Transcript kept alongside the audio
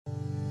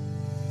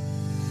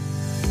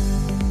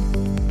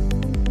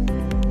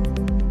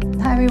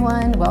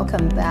everyone,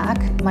 welcome back.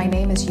 My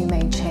name is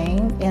Yumei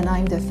Chang and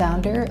I'm the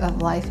founder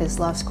of Life is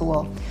Love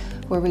School,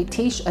 where we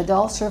teach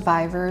adult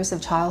survivors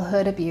of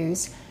childhood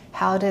abuse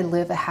how to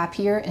live a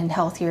happier and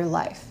healthier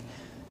life.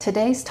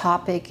 Today's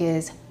topic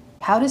is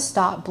how to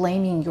stop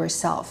blaming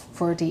yourself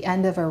for the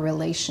end of a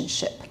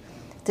relationship.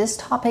 This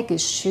topic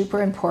is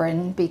super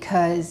important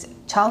because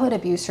childhood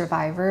abuse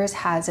survivors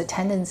has a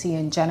tendency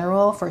in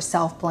general for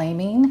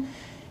self-blaming,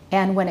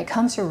 and when it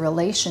comes to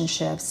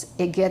relationships,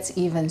 it gets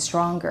even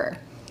stronger.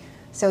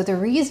 So the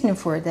reason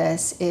for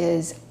this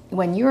is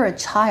when you're a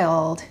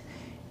child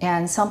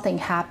and something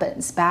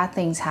happens, bad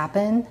things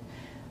happen,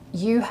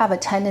 you have a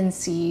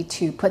tendency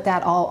to put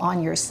that all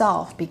on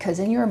yourself because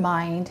in your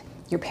mind,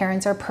 your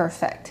parents are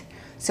perfect.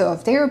 So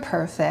if they're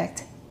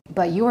perfect,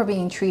 but you are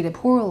being treated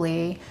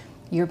poorly,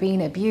 you're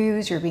being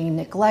abused, you're being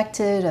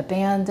neglected,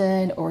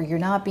 abandoned, or you're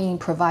not being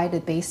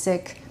provided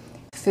basic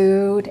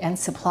food and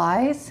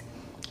supplies,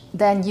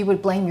 then you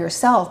would blame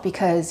yourself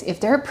because if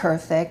they're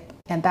perfect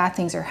and bad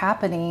things are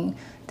happening,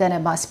 then it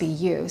must be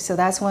you. So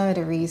that's one of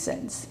the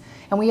reasons.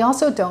 And we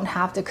also don't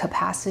have the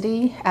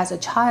capacity as a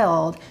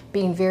child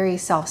being very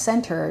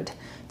self-centered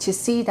to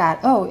see that,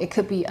 oh, it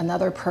could be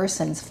another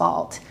person's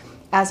fault.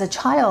 As a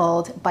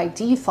child, by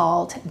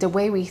default, the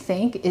way we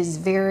think is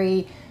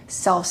very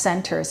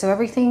self-centered. So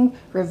everything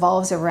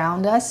revolves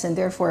around us, and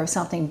therefore if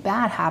something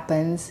bad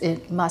happens,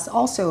 it must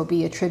also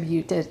be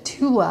attributed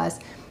to us,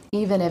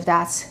 even if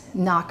that's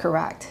not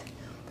correct.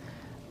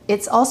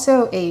 It's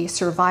also a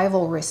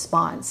survival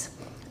response.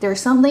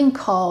 There's something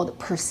called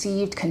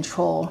perceived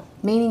control,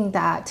 meaning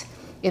that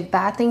if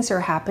bad things are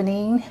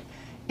happening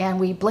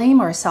and we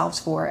blame ourselves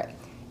for it,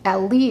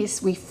 at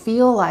least we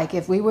feel like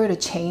if we were to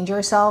change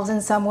ourselves in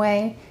some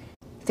way,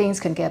 things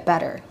can get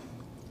better.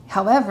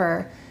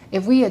 However,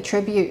 if we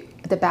attribute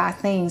the bad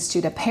things to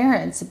the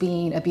parents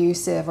being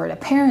abusive or the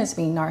parents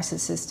being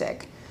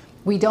narcissistic,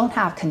 we don't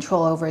have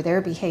control over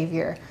their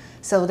behavior.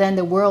 So then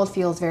the world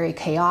feels very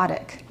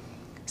chaotic.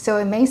 So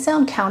it may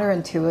sound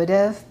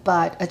counterintuitive,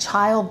 but a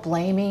child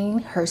blaming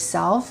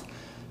herself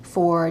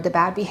for the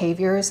bad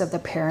behaviors of the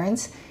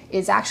parents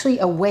is actually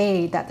a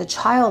way that the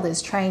child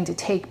is trying to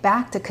take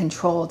back the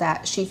control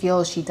that she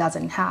feels she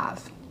doesn't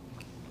have.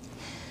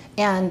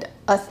 And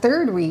a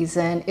third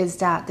reason is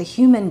that the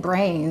human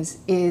brain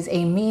is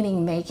a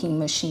meaning-making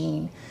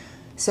machine.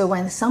 So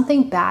when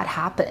something bad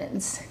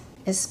happens,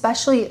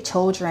 especially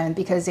children,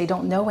 because they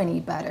don't know any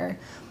better,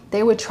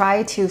 they would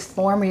try to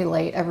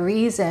formulate a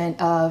reason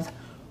of,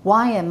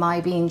 why am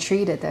I being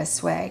treated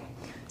this way?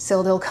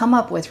 So they'll come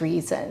up with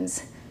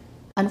reasons.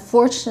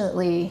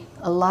 Unfortunately,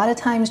 a lot of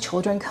times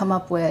children come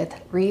up with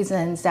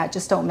reasons that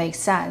just don't make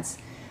sense.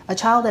 A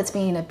child that's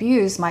being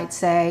abused might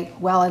say,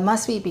 well, it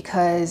must be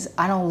because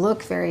I don't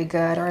look very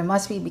good, or it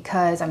must be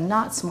because I'm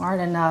not smart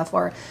enough,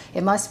 or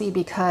it must be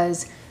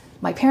because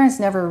my parents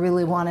never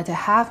really wanted to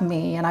have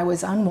me and I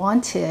was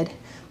unwanted.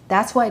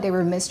 That's why they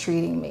were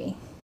mistreating me.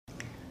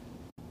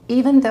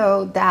 Even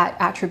though that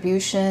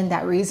attribution,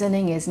 that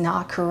reasoning is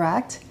not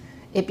correct,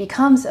 it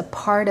becomes a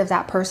part of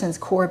that person's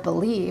core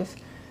belief.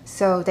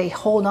 So they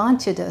hold on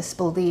to this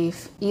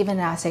belief even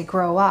as they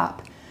grow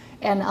up.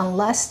 And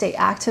unless they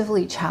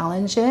actively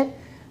challenge it,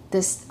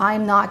 this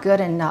I'm not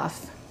good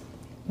enough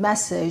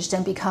message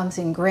then becomes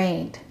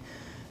ingrained.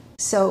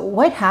 So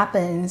what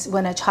happens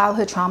when a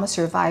childhood trauma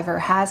survivor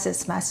has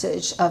this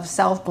message of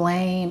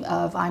self-blame,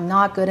 of I'm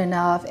not good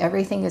enough,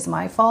 everything is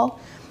my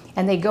fault,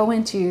 and they go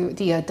into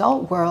the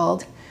adult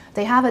world,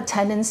 they have a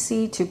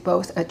tendency to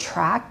both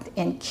attract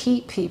and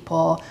keep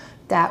people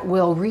that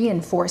will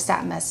reinforce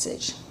that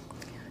message.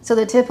 So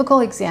the typical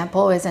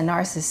example is a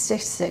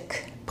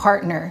narcissistic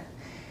partner.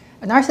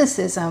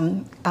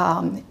 Narcissism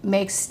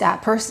makes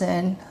that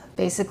person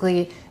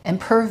basically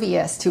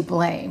impervious to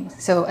blame.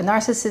 So a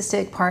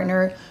narcissistic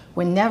partner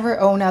would never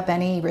own up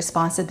any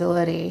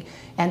responsibility,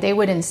 and they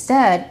would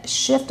instead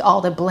shift all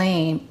the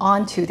blame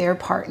onto their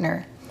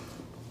partner.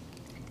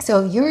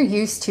 So if you're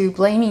used to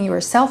blaming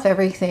yourself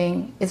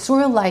everything, it's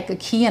sort of like a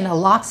key in a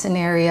lock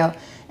scenario,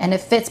 and it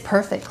fits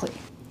perfectly.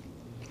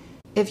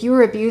 If you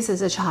were abused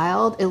as a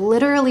child, it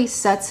literally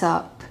sets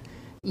up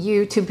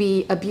you to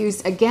be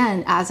abused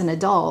again as an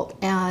adult.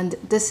 And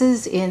this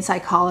is in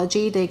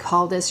psychology, they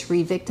call this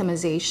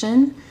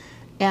re-victimization,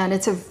 and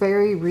it's a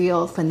very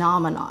real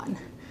phenomenon.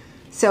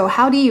 So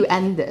how do you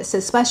end this?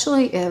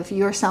 Especially if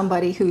you're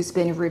somebody who's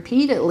been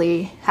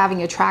repeatedly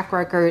having a track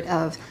record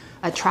of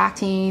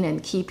attracting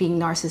and keeping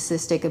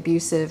narcissistic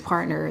abusive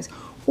partners,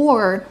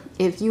 or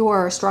if you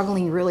are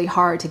struggling really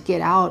hard to get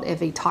out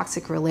of a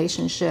toxic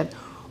relationship,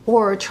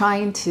 or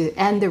trying to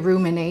end the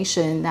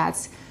rumination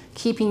that's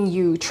keeping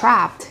you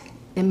trapped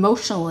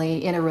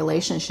emotionally in a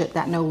relationship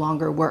that no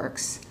longer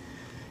works.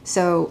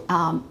 So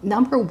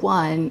number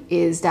one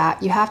is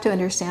that you have to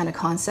understand a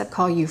concept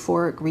called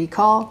euphoric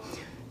recall.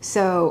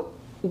 So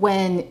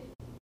when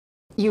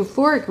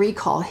euphoric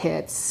recall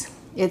hits,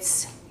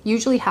 it's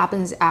usually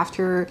happens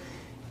after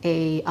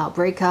a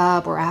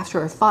breakup or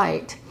after a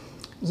fight.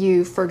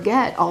 You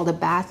forget all the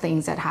bad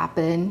things that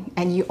happen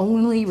and you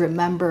only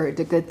remember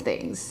the good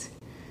things.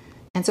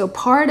 And so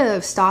part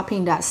of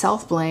stopping that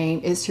self-blame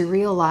is to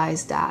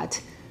realize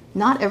that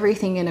not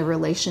everything in a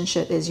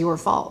relationship is your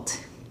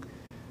fault.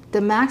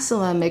 The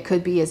maximum it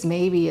could be is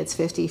maybe it's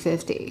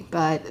 50-50,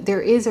 but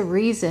there is a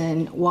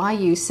reason why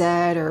you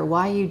said or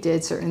why you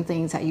did certain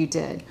things that you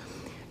did.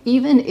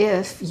 Even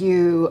if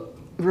you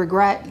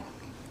regret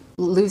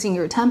losing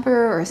your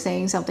temper or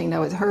saying something that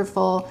was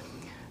hurtful,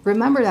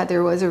 remember that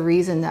there was a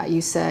reason that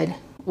you said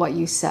what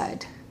you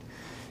said.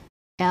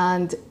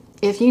 And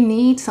if you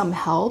need some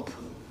help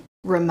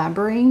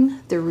remembering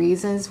the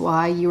reasons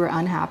why you were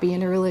unhappy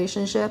in a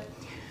relationship,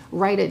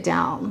 write it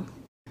down.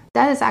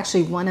 That is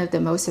actually one of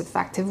the most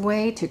effective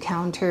ways to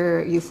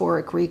counter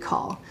euphoric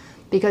recall,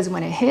 because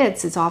when it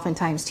hits, it's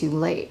oftentimes too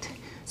late.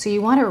 So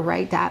you want to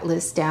write that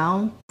list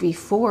down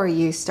before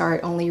you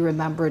start only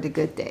remember the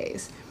good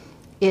days.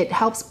 It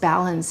helps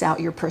balance out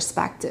your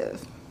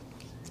perspective.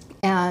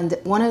 And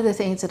one of the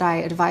things that I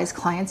advise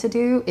clients to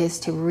do is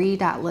to read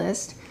that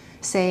list,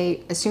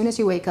 say as soon as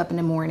you wake up in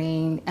the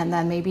morning, and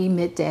then maybe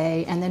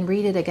midday, and then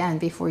read it again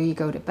before you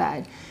go to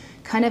bed,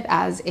 kind of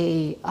as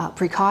a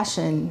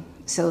precaution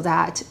so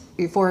that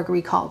euphoric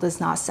recall does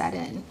not set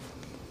in.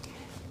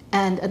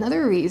 And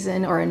another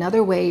reason or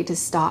another way to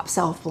stop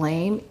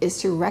self-blame is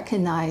to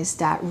recognize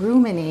that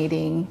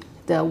ruminating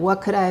the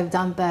what could I have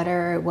done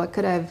better, what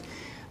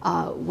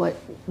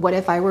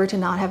if I were to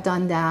not have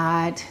done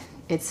that,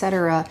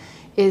 etc.,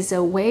 is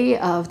a way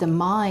of the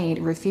mind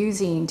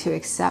refusing to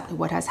accept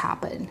what has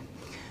happened.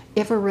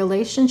 If a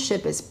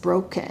relationship is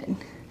broken,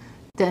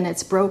 then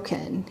it's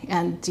broken.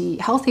 And the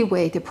healthy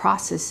way to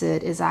process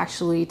it is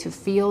actually to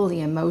feel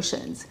the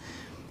emotions.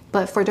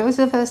 But for those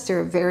of us that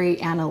are very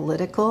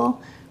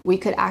analytical, we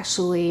could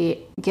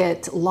actually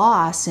get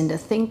lost into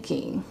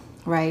thinking,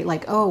 right?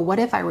 Like, oh, what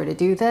if I were to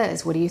do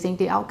this? What do you think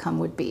the outcome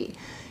would be?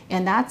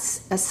 And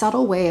that's a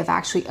subtle way of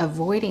actually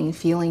avoiding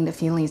feeling the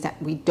feelings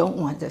that we don't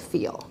want to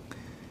feel.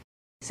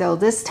 So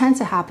this tends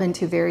to happen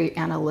to very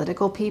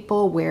analytical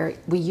people, where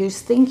we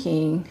use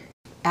thinking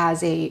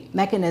as a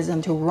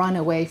mechanism to run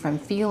away from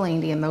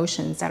feeling the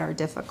emotions that are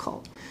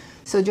difficult.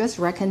 So just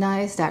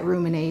recognize that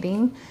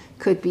ruminating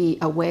could be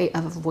a way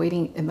of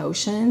avoiding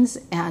emotions,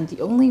 and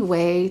the only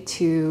way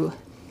to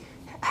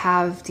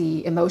have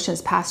the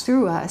emotions pass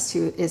through us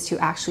is to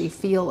actually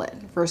feel it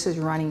versus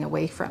running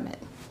away from it.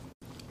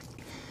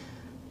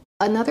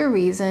 Another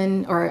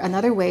reason or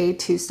another way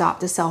to stop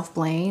the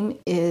self-blame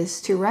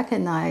is to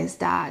recognize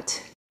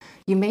that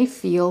you may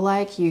feel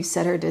like you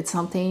said or did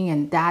something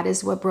and that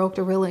is what broke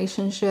the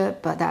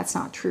relationship, but that's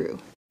not true.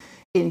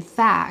 In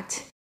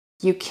fact,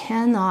 you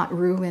cannot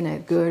ruin a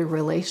good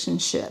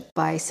relationship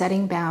by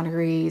setting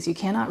boundaries. You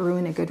cannot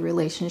ruin a good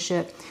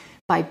relationship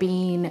by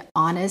being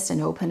honest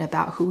and open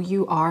about who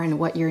you are and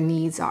what your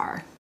needs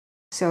are.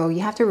 So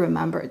you have to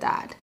remember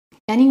that.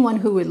 Anyone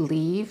who would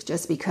leave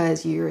just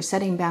because you're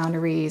setting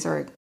boundaries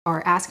or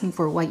asking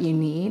for what you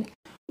need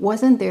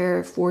wasn't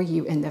there for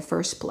you in the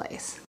first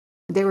place.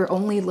 They were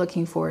only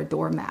looking for a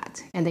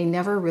doormat, and they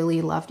never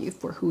really loved you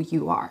for who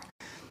you are.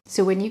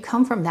 So when you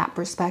come from that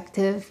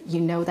perspective, you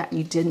know that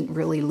you didn't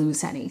really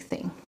lose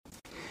anything.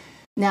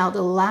 Now,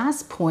 the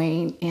last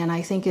point, and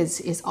I think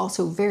is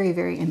also very,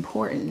 very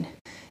important,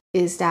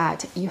 is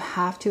that you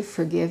have to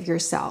forgive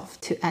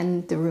yourself to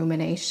end the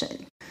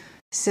rumination.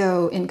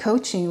 So in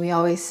coaching, we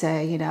always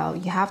say, you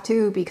have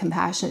to be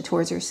compassionate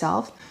towards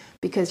yourself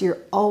because you're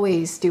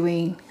always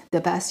doing the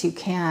best you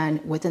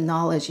can with the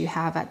knowledge you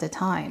have at the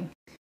time.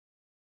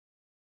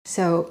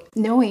 So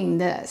knowing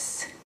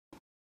this,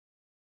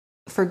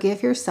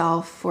 forgive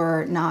yourself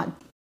for not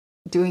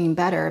doing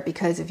better,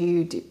 because if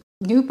you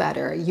knew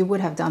better, you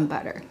would have done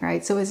better,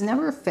 right? So it's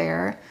never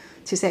fair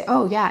to say,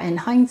 oh yeah, in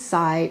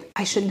hindsight,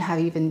 I shouldn't have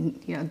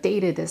even,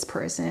 dated this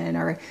person,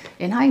 or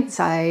in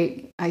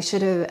hindsight, I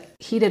should have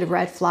heeded a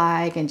red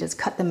flag and just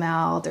cut them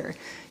out, or,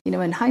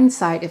 in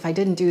hindsight, if I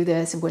didn't do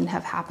this, it wouldn't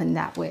have happened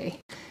that way.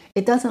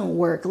 It doesn't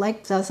work.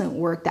 Life doesn't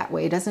work that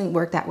way. It doesn't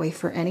work that way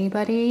for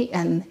anybody.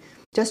 And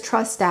just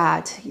trust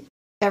that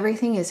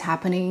everything is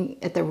happening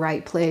at the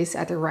right place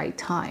at the right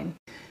time.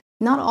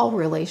 Not all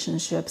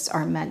relationships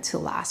are meant to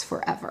last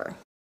forever.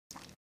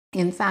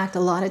 In fact,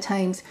 a lot of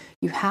times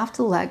you have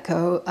to let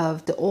go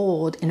of the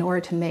old in order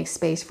to make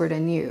space for the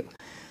new.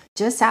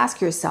 Just ask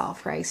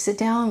yourself, right? Sit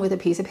down with a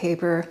piece of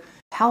paper.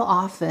 How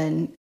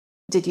often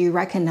did you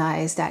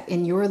recognize that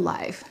in your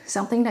life,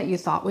 something that you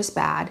thought was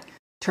bad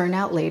turned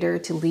out later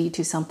to lead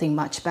to something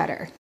much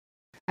better?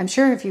 I'm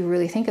sure if you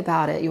really think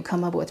about it, you'll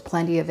come up with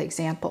plenty of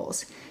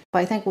examples. But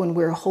I think when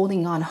we're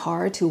holding on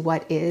hard to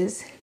what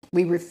is,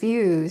 we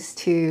refuse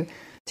to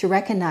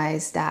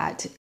recognize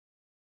that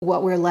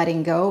what we're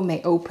letting go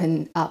may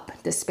open up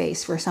the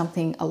space for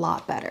something a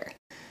lot better.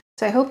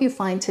 So I hope you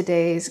find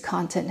today's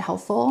content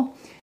helpful.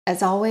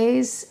 As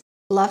always,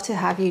 love to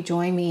have you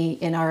join me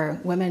in our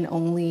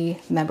women-only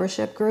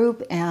membership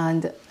group,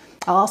 and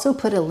I'll also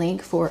put a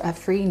link for a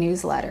free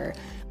newsletter.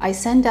 I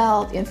send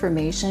out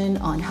information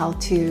on how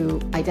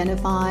to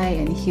identify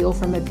and heal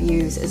from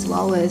abuse, as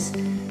well as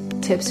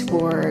tips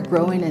for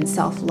growing in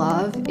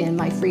self-love in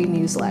my free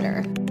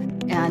newsletter.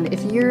 And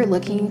if you're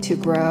looking to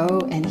grow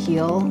and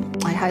heal,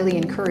 I highly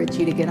encourage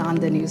you to get on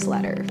the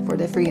newsletter for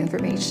the free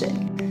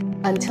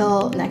information.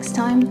 Until next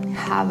time,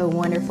 have a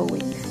wonderful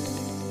week.